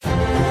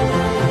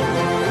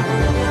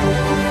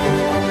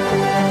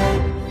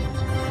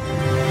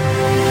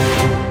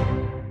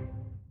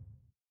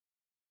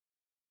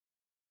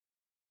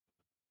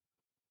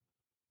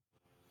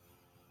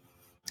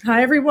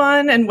Hi,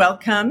 everyone, and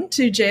welcome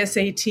to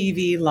JSA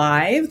TV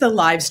Live, the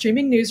live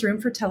streaming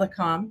newsroom for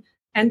telecom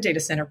and data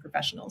center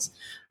professionals.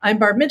 I'm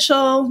Barb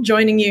Mitchell,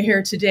 joining you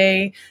here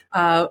today,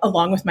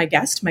 along with my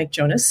guest, Mike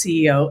Jonas,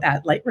 CEO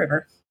at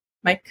LightRiver.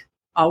 Mike,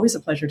 always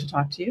a pleasure to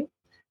talk to you.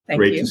 Thank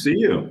you. Great to see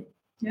you.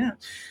 Yeah.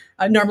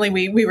 Normally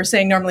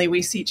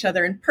we see each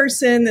other in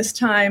person. This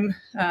time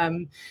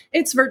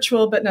it's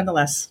virtual, but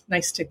nonetheless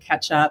nice to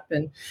catch up.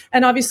 And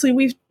obviously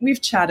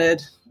we've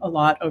chatted a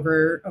lot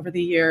over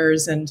the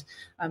years, and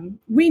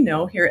we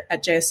know here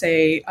at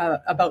JSA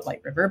about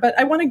LightRiver. But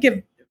I want to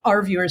give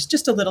our viewers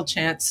just a little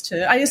chance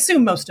to. I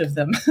assume most of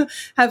them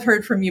have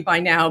heard from you by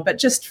now, but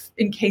just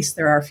in case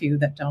there are a few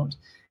that don't,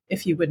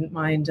 if you wouldn't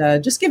mind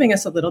just giving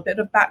us a little bit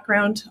of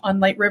background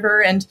on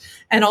LightRiver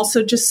and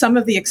also just some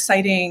of the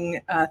exciting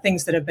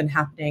things that have been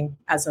happening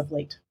as of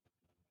late.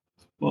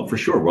 Well, for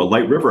sure. Well,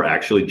 LightRiver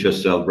actually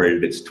just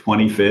celebrated its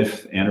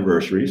 25th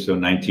anniversary, so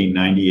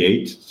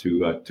 1998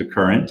 to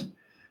current.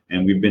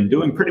 And we've been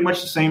doing pretty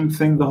much the same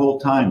thing the whole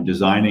time,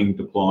 designing,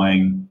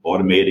 deploying,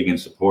 automating, and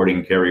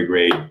supporting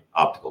carrier-grade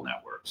optical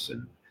networks.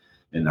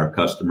 And our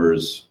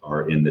customers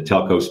are in the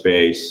telco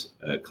space,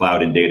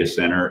 cloud and data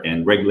center,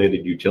 and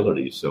regulated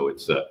utilities. So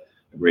it's a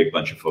great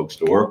bunch of folks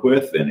to work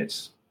with, and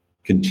it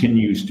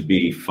continues to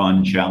be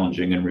fun,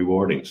 challenging, and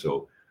rewarding.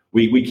 So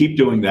we keep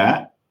doing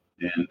that.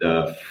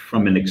 And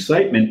from an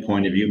excitement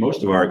point of view,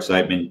 most of our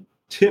excitement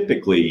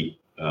typically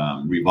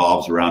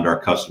revolves around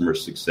our customer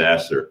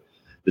success or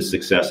the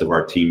success of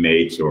our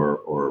teammates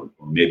or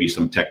maybe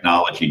some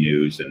technology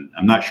news. And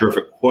I'm not sure if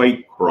it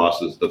quite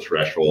crosses the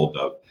threshold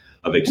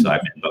of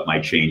excitement, but my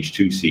change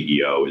to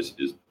CEO has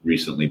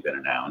recently been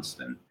announced,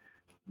 and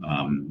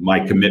my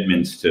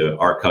commitments to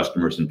our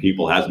customers and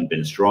people hasn't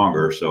been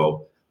stronger.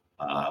 So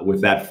with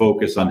that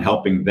focus on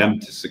helping them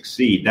to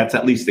succeed, that's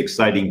at least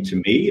exciting to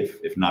me,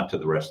 if not to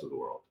the rest of the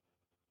world.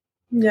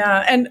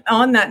 Yeah, and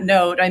on that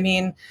note, I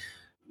mean,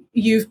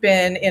 you've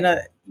been in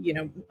a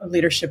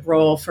leadership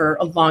role for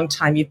a long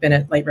time. You've been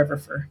at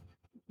LightRiver for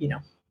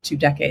 2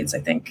 decades, I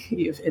think.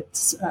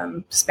 It's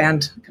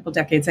spanned a couple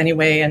decades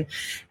anyway,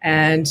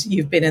 and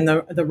you've been in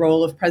the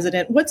role of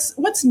president.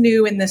 What's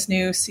new in this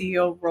new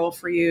CEO role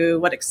for you?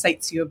 What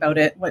excites you about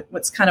it?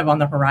 What's kind of on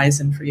the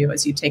horizon for you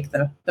as you take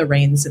the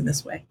reins in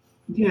this way?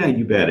 Yeah,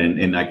 you bet.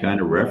 And I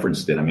kind of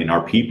referenced it. I mean,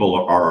 our people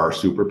are our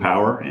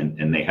superpower,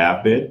 and they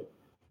have been.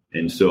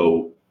 And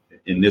so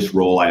in this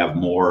role, I have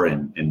more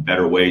and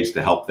better ways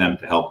to help them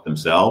to help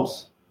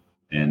themselves.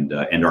 And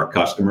our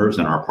customers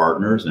and our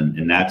partners,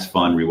 and that's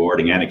fun,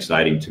 rewarding, and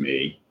exciting to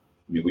me.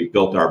 I mean, we've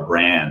built our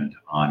brand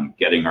on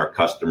getting our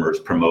customers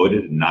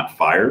promoted and not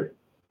fired.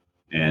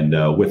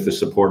 And with the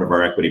support of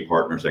our equity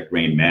partners at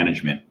Grain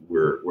Management,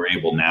 we're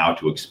able now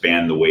to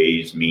expand the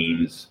ways,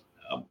 means,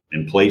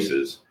 and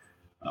places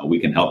we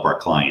can help our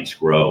clients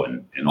grow,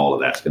 and all of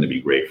that's going to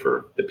be great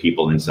for the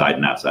people inside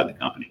and outside the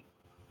company.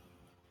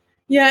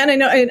 Yeah, and I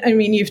know, I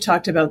mean, you've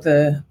talked about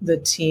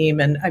the team,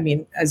 and I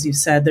mean, as you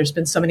said, there's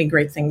been so many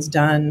great things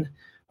done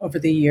over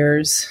the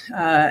years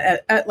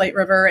at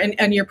LightRiver,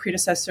 and your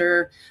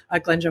predecessor,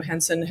 Glenn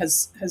Johansen,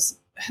 has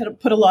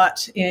put a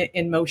lot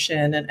in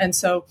motion. And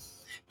so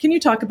can you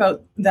talk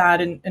about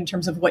that in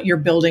terms of what you're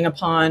building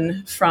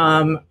upon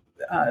from,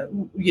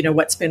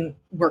 what's been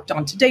worked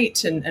on to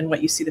date and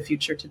what you see the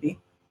future to be?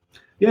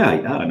 Yeah,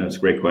 no, it's a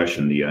great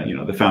question.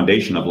 The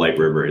foundation of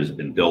LightRiver has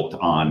been built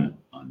on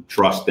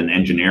trust and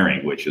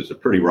engineering, which is a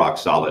pretty rock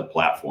solid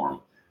platform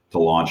to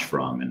launch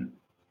from. And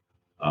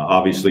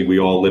obviously, we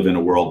all live in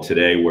a world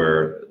today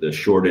where the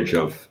shortage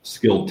of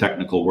skilled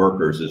technical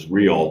workers is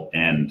real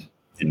and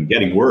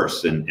getting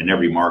worse in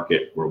every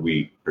market where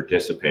we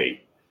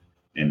participate.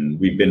 And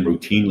we've been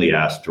routinely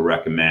asked to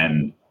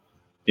recommend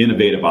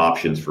innovative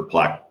options for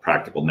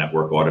practical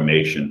network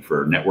automation,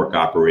 for network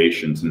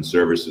operations and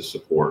services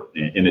support,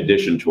 in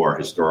addition to our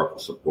historical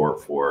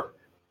support for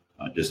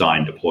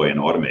design, deploy, and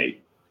automate.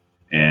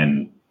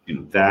 And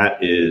that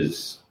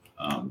is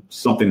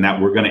something that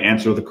we're going to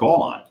answer the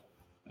call on.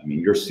 I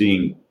mean, you're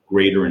seeing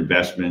greater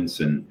investments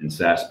in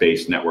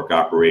SaaS-based network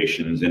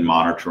operations and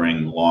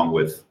monitoring, along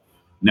with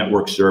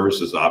network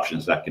services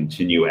options that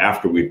continue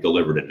after we've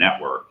delivered a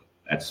network.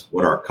 That's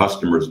what our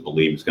customers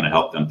believe is going to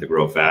help them to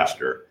grow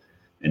faster.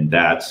 And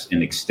that's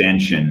an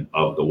extension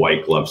of the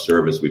white glove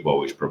service we've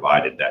always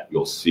provided that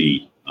you'll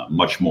see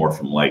much more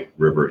from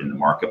LightRiver in the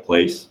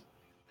marketplace.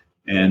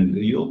 And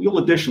you'll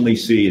additionally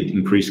see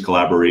increased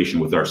collaboration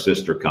with our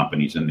sister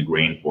companies in the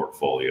grain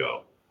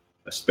portfolio,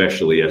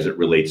 especially as it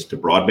relates to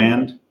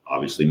broadband,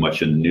 obviously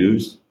much in the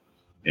news.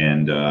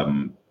 And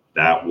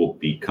that will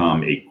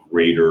become a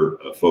greater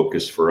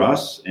focus for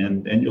us.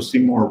 And you'll see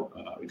more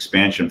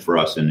expansion for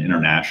us in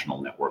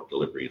international network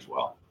delivery as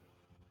well.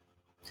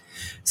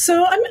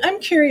 So I'm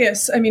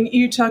curious. I mean,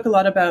 you talk a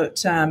lot about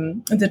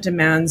the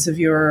demands of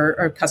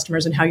your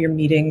customers and how you're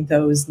meeting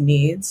those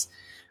needs.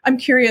 I'm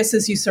curious,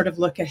 as you sort of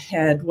look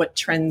ahead, what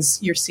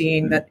trends you're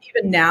seeing that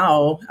even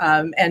now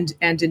and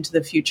into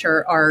the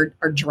future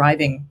are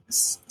driving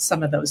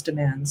some of those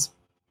demands.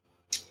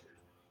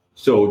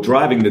 So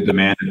driving the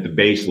demand at the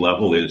base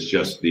level is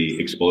just the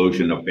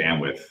explosion of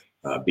bandwidth.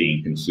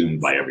 being consumed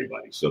by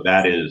everybody. So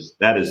that is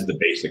the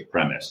basic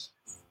premise.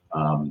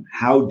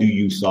 How do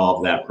you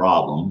solve that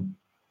problem?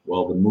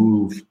 Well, the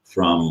move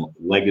from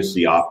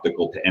legacy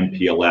optical to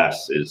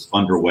MPLS is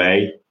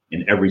underway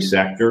in every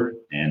sector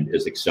and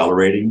is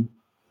accelerating,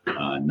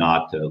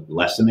 not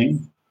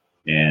lessening.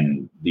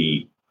 And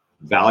the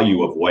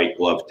value of white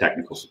glove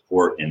technical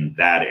support in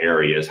that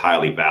area is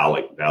highly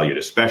valued,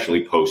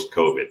 especially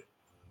post-COVID.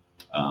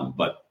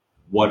 But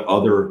what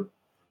other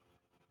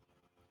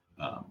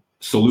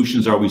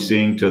solutions are we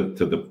seeing to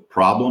the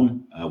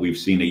problem? We've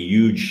seen a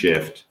huge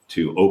shift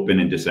to open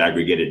and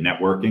disaggregated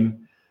networking,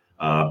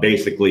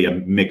 basically a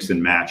mix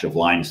and match of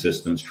line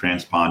systems,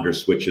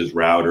 transponders, switches,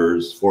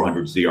 routers,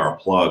 400ZR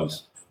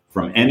plugs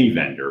from any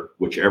vendor,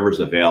 whichever is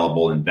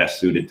available and best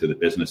suited to the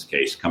business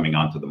case coming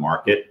onto the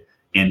market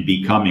and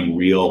becoming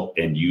real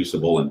and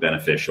usable and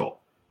beneficial.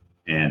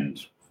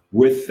 And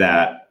with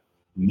that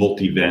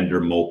multi-vendor,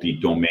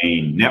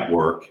 multi-domain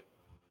network,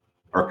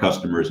 our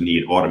customers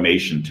need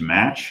automation to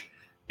match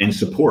and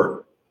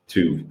support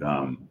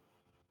to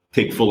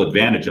take full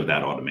advantage of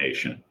that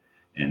automation.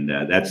 And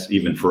that's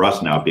even for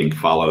us now being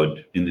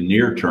followed in the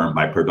near term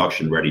by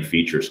production-ready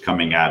features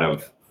coming out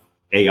of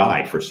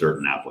AI for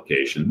certain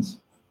applications.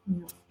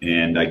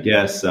 And I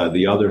guess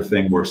the other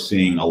thing we're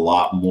seeing a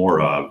lot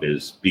more of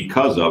is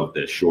because of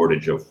the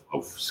shortage of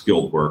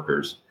skilled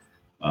workers,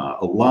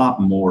 a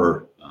lot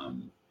more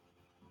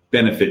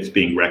benefits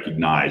being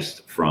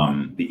recognized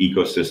from the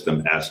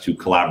ecosystem as to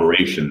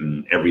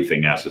collaboration,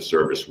 everything as a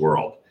service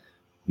world.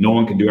 No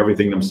one can do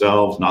everything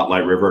themselves, not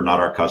LightRiver,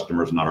 not our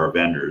customers, not our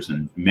vendors.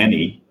 And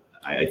many,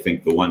 I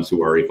think the ones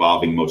who are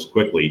evolving most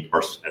quickly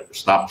are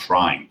stopped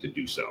trying to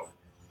do so.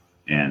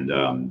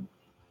 And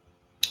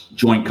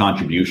joint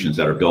contributions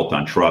that are built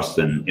on trust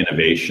and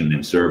innovation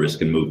and service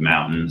can move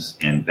mountains,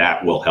 and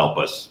that will help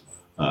us,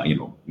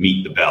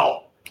 meet the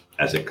bell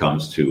as it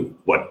comes to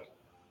what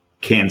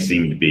can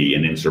seem to be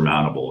an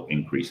insurmountable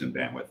increase in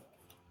bandwidth.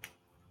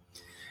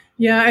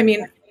 Yeah, I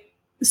mean,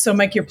 so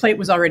Mike, your plate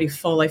was already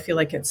full. I feel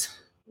like it's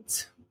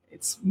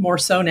more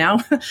so now.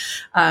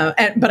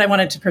 But I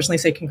wanted to personally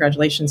say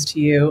congratulations to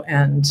you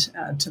and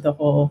to the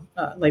whole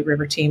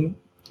LightRiver team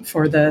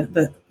for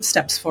the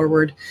steps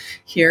forward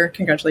here.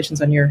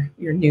 Congratulations on your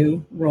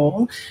new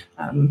role,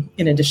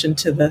 in addition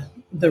to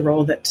the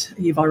role that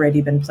you've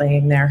already been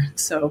playing there.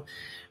 So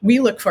we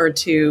look forward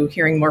to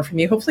hearing more from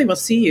you. Hopefully we'll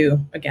see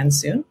you again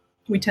soon.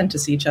 We tend to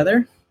see each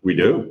other. We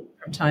do.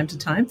 From time to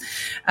time.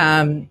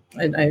 And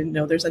I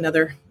know there's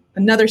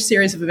another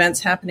series of events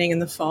happening in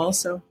the fall,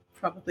 so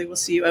probably we'll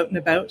see you out and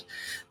about.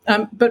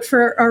 But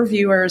for our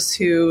viewers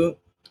who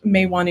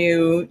may want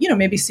to,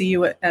 maybe see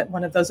you at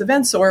one of those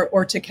events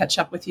or to catch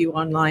up with you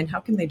online, how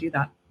can they do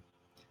that?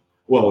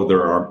 Well,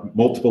 there are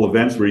multiple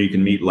events where you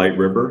can meet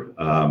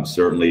LightRiver.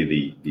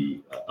 Certainly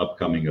the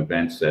upcoming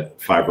events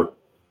at Fiber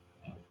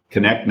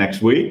Connect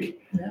next week.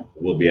 Yeah.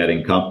 We'll be at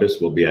Encompass,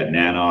 we'll be at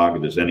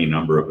NANOG. There's any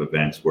number of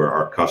events where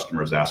our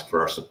customers ask for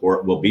our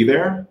support. We'll be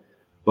there.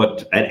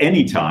 But at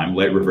any time,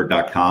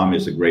 lightriver.com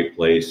is a great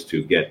place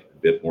to get a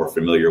bit more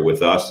familiar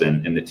with us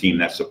and the team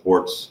that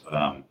supports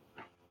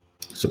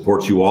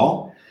you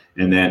all.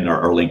 And then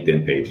our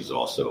LinkedIn page is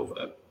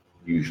also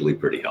usually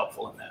pretty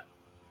helpful in that.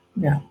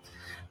 Yeah.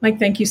 Mike,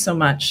 thank you so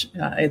much.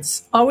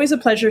 It's always a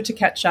pleasure to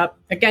catch up.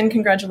 Again,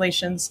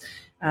 congratulations.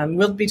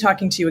 We'll be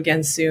talking to you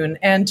again soon.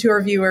 And to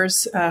our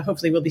viewers,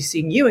 hopefully we'll be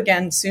seeing you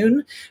again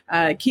soon.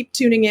 Keep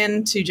tuning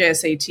in to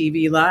JSA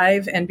TV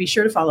Live and be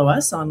sure to follow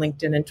us on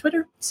LinkedIn and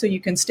Twitter so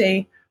you can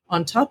stay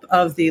on top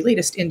of the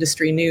latest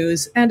industry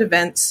news and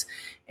events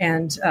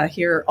and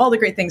hear all the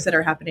great things that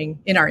are happening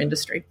in our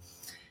industry.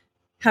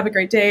 Have a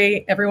great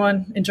day,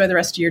 everyone. Enjoy the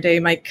rest of your day.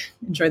 Mike,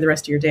 enjoy the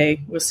rest of your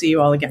day. We'll see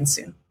you all again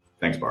soon.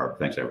 Thanks, Barb.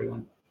 Thanks,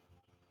 everyone.